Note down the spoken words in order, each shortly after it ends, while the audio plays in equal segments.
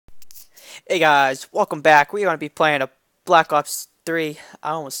Hey guys, welcome back. We're going to be playing a Black Ops 3.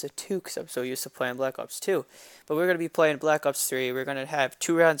 I almost said 2 because I'm so used to playing Black Ops 2. But we're going to be playing Black Ops 3. We're going to have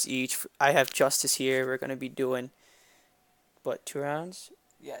 2 rounds each. I have Justice here. We're going to be doing, what, 2 rounds?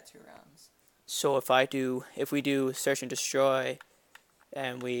 Yeah, 2 rounds. So if we do Search and Destroy,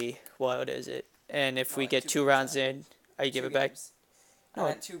 and what is it? And if No, we like get 2 2 games rounds out. in, I give Two it back. games. No. I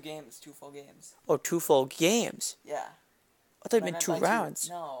meant 2 games, 2 full games. Oh, 2 full games. Yeah. I thought you But I meant meant 2 by rounds.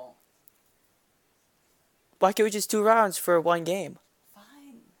 No. Why can't we just 2 rounds for 1 game?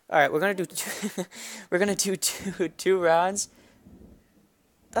 Fine. Alright, we're gonna do we're gonna do two rounds.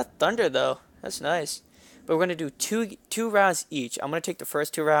 That's thunder though. That's nice. But we're gonna do two rounds each. I'm gonna take the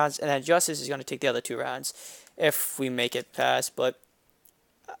first 2 rounds, and then Justice is gonna take the other 2 rounds if we make it past. But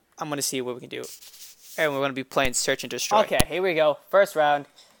I'm gonna see what we can do. And we're gonna be playing Search and Destroy. Okay, here we go. First round.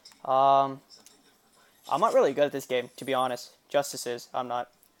 I'm not really good at this game, to be honest. Justice is. I'm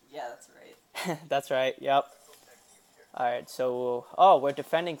not. Yeah, that's right. That's right. Yep. Alright, so we're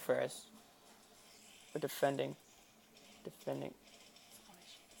defending first. We're defending.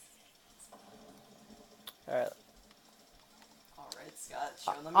 Alright. Alright, Scott.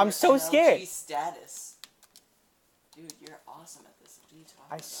 Show them I'm your so MLG scared. status. Dude, you're awesome at this. What are you talking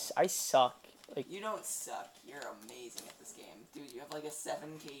about? I suck. Like, You don't suck. You're amazing at this game. Dude, you have like a 7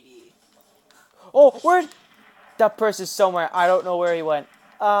 KD. oh, where? That person's somewhere. I don't know where he went.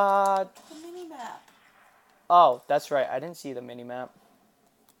 The mini-map. Oh, that's right. I didn't see the mini-map.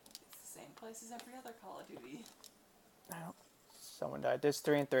 It's the same place as every other Call of Duty. Someone died. There's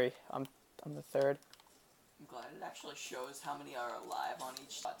 3 and 3. I'm the third. I'm glad it actually shows how many are alive on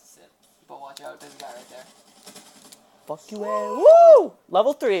each spot to sit. But watch out, there's a guy right there. Fuck you, man. Woo!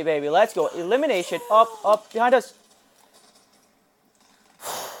 Level 3, baby. Let's go. Elimination. Up, behind us.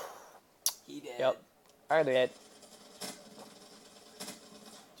 He did. Yep. Alright, they did.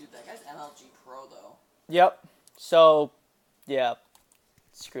 Dude, that guy's MLG Pro though. Yep. So, yeah.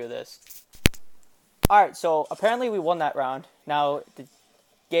 Screw this. Alright, so apparently we won that round. Now, the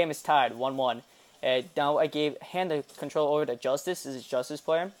game is tied, 1-1. And now hand the control over to Justice. This is Justice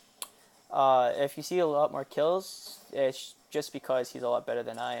player. If you see a lot more kills, it's just because he's a lot better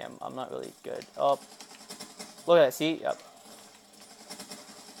than I am. I'm not really good. Oh, look at that. See? Yep.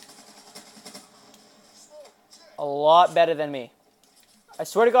 A lot better than me. I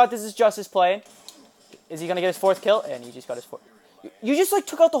swear to God, this is Justice playing. Is he gonna get his 4th kill? And he just got his 4th. You just like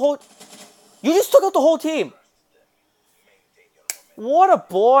took out the whole. You just took out the whole team. What a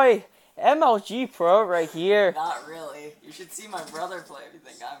boy. MLG Pro right here. Not really. You should see my brother play if you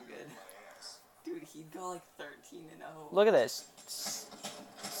think I'm good. Dude, he'd go like 13-0. Look at this.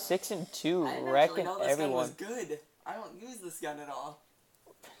 6 and 2, I didn't actually wrecking know this everyone. gun was good. I don't use this gun at all.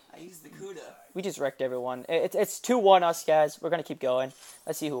 I use the Kuda. We just wrecked everyone. It's 2-1 us, guys. We're gonna keep going.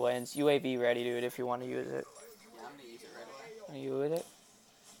 Let's see who wins. UAV ready, dude, if you want to use it. Yeah, I'm gonna use it right away. Are you with it?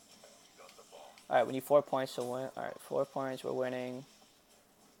 Alright, we need 4 points to win. Alright, 4 points. We're winning.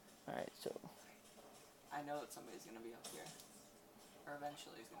 Alright, so. I know that somebody's gonna be up here. Or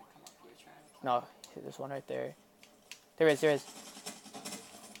eventually he's gonna come up here trying to kill No, there's one right there. There is.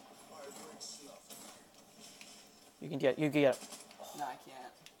 You can get it. me. No, I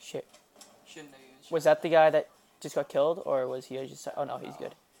can't. Shit. Shouldn't have used. Was that the guy that just got killed, or was he just? Oh no, he's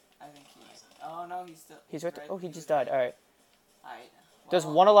good. I think he's. Oh no, he's still. He's right there. Oh, he was just died. right. Alright. Alright. There's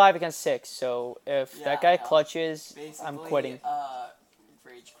well, 1 alive against 6, so if Yeah, that guy I know. clutches, Basically, I'm quitting.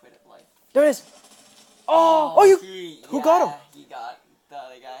 Rage quit at life. There it is! Who got him? He got the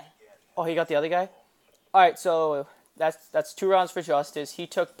other guy. Oh, he got the other guy? Alright, so that's 2 rounds for Justice. He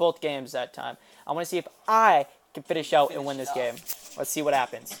took both games that time. I want to see if I can finish out and win this game. Let's see what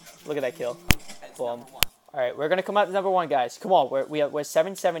happens. Look at that kill. As Boom. #1. Alright, we're going to come out to #1, guys. Come on, we're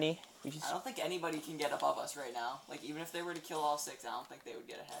 770. I don't think anybody can get above us right now. Like, even if they were to kill all 6, I don't think they would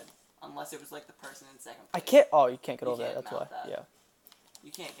get ahead. Unless it was, like, the person in 2nd place. I can't. Oh, you can't get You over there. can't That's why. mount that. Yeah. You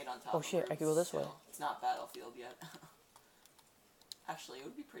can't get on top Oh, of shit, I roofs can go this way. still. It's not Battlefield yet. Actually, it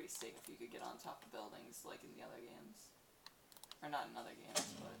would be pretty sick if you could get on top of buildings, like in the other games. Or not in other games,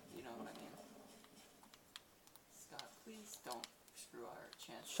 but you know what I mean. Scott, please don't screw our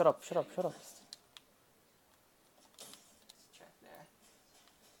chance. Shut up. Check there.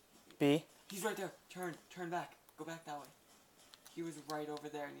 B. He's right there. Turn back. Go back that way. He was right over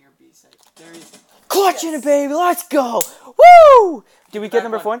there near B site. There he is. Clutching Yes! it, baby. Let's go. Woo! Did we get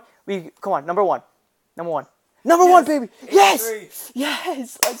Back #1? one. Come on, #1. Number one, baby. Yes! 83.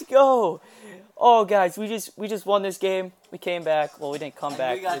 Yes! Let's go. Oh, guys, we just won this game. We came back. Well, we didn't come And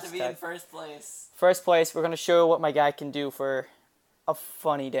back. we got this to be time. in first place. First place. We're gonna show what my guy can do for a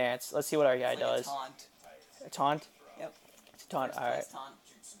funny dance. Let's see what our guy It's like does. a taunt. A taunt? Yep. It's a taunt. First All right. place taunt.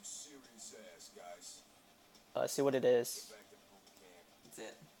 Let's see what it is. That's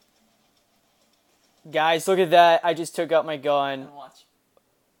it. Guys, look at that. I just took out my gun. And watch.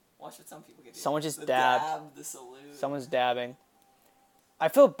 Watch what some people get. Someone just the dabbed. Dab, the salute. Someone's dabbing. I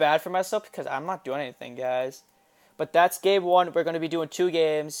feel bad for myself because I'm not doing anything, guys. But that's game 1. We're going to be doing 2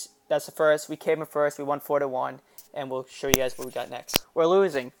 games. That's the first. We came in first. We won 4-1. And we'll show you guys what we got next. We're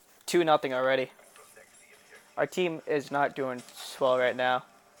losing 2-0 already. Our team is not doing well right now.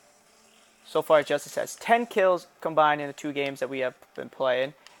 So far, Justice has 10 kills combined in the 2 games that we have been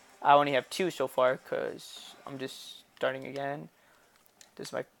playing. I only have 2 so far because I'm just starting again. This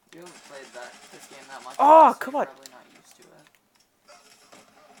is my... You haven't played this game that much. Oh, so come you're on. Probably not used to it.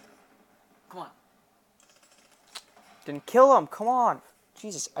 Come on. Didn't kill him. Come on.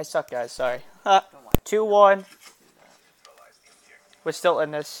 Jesus, I suck, guys. Sorry. Don't worry. 2-1. Do that. We're still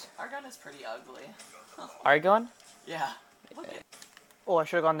in this. Our gun is pretty ugly. Argon? Yeah. Look at it. Oh, I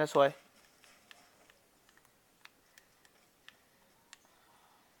should have gone this way.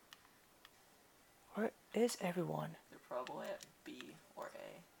 Where is everyone? They're probably at B or A.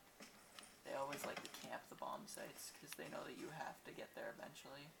 They always like to camp the bomb sites because they know that you have to get there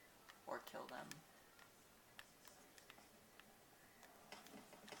eventually or kill them.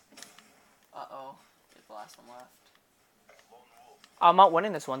 Uh-oh. It's the last one left. I'm not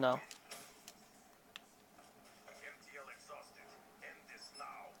winning this one, though.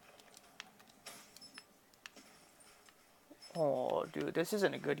 Oh, dude, this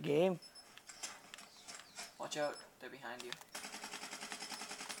isn't a good game. Watch out. They're behind you.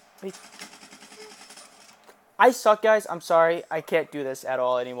 Wait. I suck, guys. I'm sorry. I can't do this at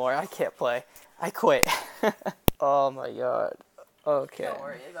all anymore. I can't play. I quit. Oh, my God. Okay. Don't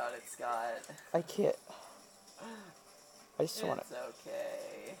worry about it, Scott. I can't. I just want to... It's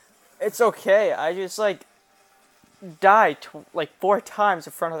okay. It's okay. I just, like, died, 4 times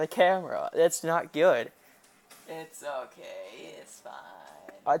in front of the camera. That's not good. It's okay. It's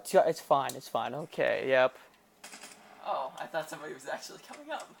fine. It's fine. It's fine. Okay. Yep. Oh, I thought somebody was actually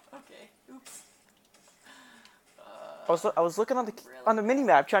coming up. Okay. Oops. I was looking on the Really? mini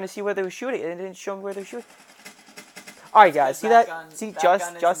map trying to see where they were shooting, and it didn't show me where they were shooting. All right, guys. See That that? gun- See, that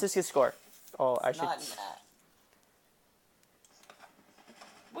gun Justice can score. Oh, I should. Not in that.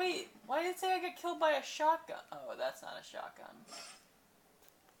 Wait, why did it say I got killed by a shotgun? Oh, that's not a shotgun.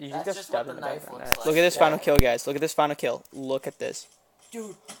 You That's got just stabbed what in the back knife from looks that. like. Look at this Yeah. final kill, guys. Look at this final kill. Look at this.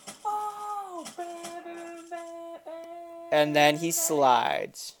 Dude. Oh! And then he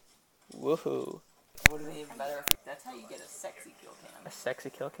slides. Woohoo! Would have been even better if that's how you get a sexy kill A cam. sexy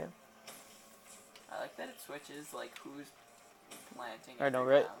kill cam. I like that it switches like who's planting. I know,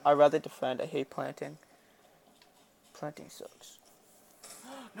 every right? round. I'd rather defend. I hate planting. Planting sucks.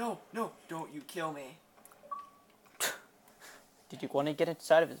 No, don't you kill me. Did you want to get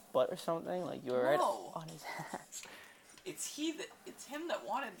inside of his butt or something? Like you were right No. on his ass. It's him that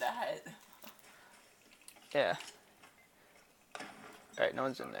wanted that. Yeah. Alright, no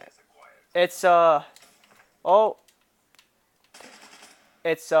one's in there. It's, oh.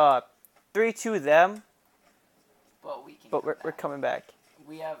 It's, 3-2 them, But we can. but come we're back. coming back.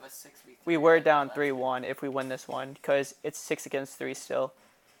 We have a 6v3. We were right now down left. 3-1 if we win this one, because it's 6 against 3 still.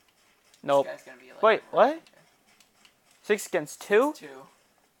 This Nope. guy's gonna be, like, Wait, right what? here. 6 against 2? 2.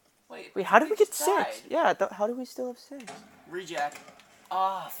 Wait, how did we get just 6? died. Yeah, how did we still have 6? Reject.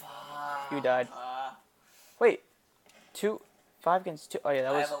 Ah, fuck. You died. Wait, 5 against 2. Oh yeah,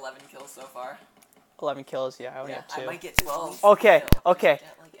 that I was have 11 kills so far. 11 kills. Yeah, I only Yeah, have 2. I might get 12. Okay, Still. okay.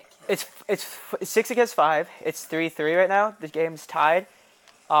 Get, like, a kill. It's 6 against 5. It's 3-3 right now. The game's tied.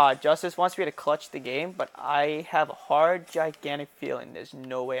 Justice wants me to clutch the game, but I have a hard, gigantic feeling there's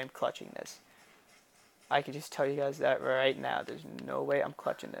no way I'm clutching this. I can just tell you guys that right now. There's no way I'm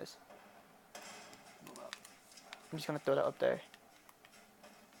clutching this. Move up. I'm just gonna throw that up there.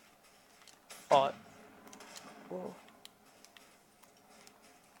 Oh. Whoa.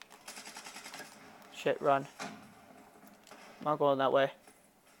 Shit, run. I'm not going that way.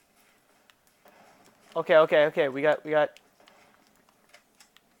 Okay. We got.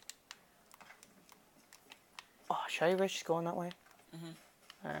 Oh, should I risk going that way? Mhm.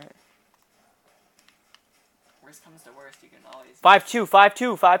 Alright. Worst comes to worst, you can always. 5-2,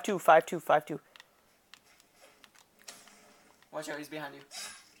 5-2, 5-2, 5-2, 5-2. Watch out, he's behind you.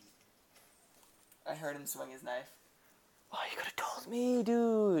 I heard him swing his knife. Oh, you could have told me,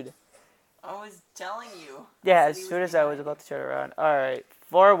 dude. I was telling you. Yeah, I as said he soon as I was behind about to turn around. Alright,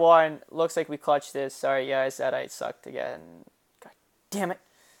 4-1. Looks like we clutched this. Sorry, guys, that I sucked again. God damn it.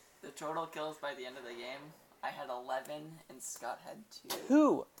 you. The total kills by the end of the game, I had 11 and Scott had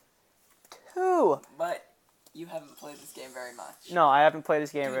 2. 2. But You haven't played this game very much. No, I haven't played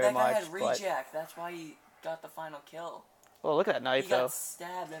this game Dude, very that guy much. had But reject. That's why he got the final kill. oh, look at that He knife got though.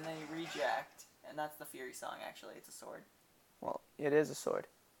 stabbed and then he reject. And that's the Fury song, actually. It's a sword. Well, it is a sword.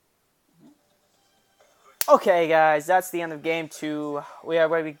 Okay, guys, that's the end of game 2. We are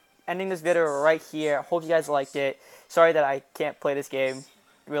going to be ending this video right here. Hope you guys liked it. Sorry that I can't play this game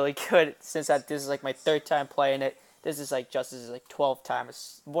really good since this is like my 3rd time playing it. This is like Justice's like 12th time,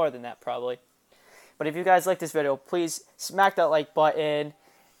 it's more than that probably. But if you guys like this video, please smack that like button.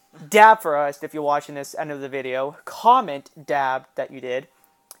 Dab for us if you're watching this end of the video. Comment dab that you did.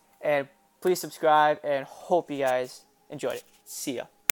 And please subscribe and hope you guys enjoyed it. See ya.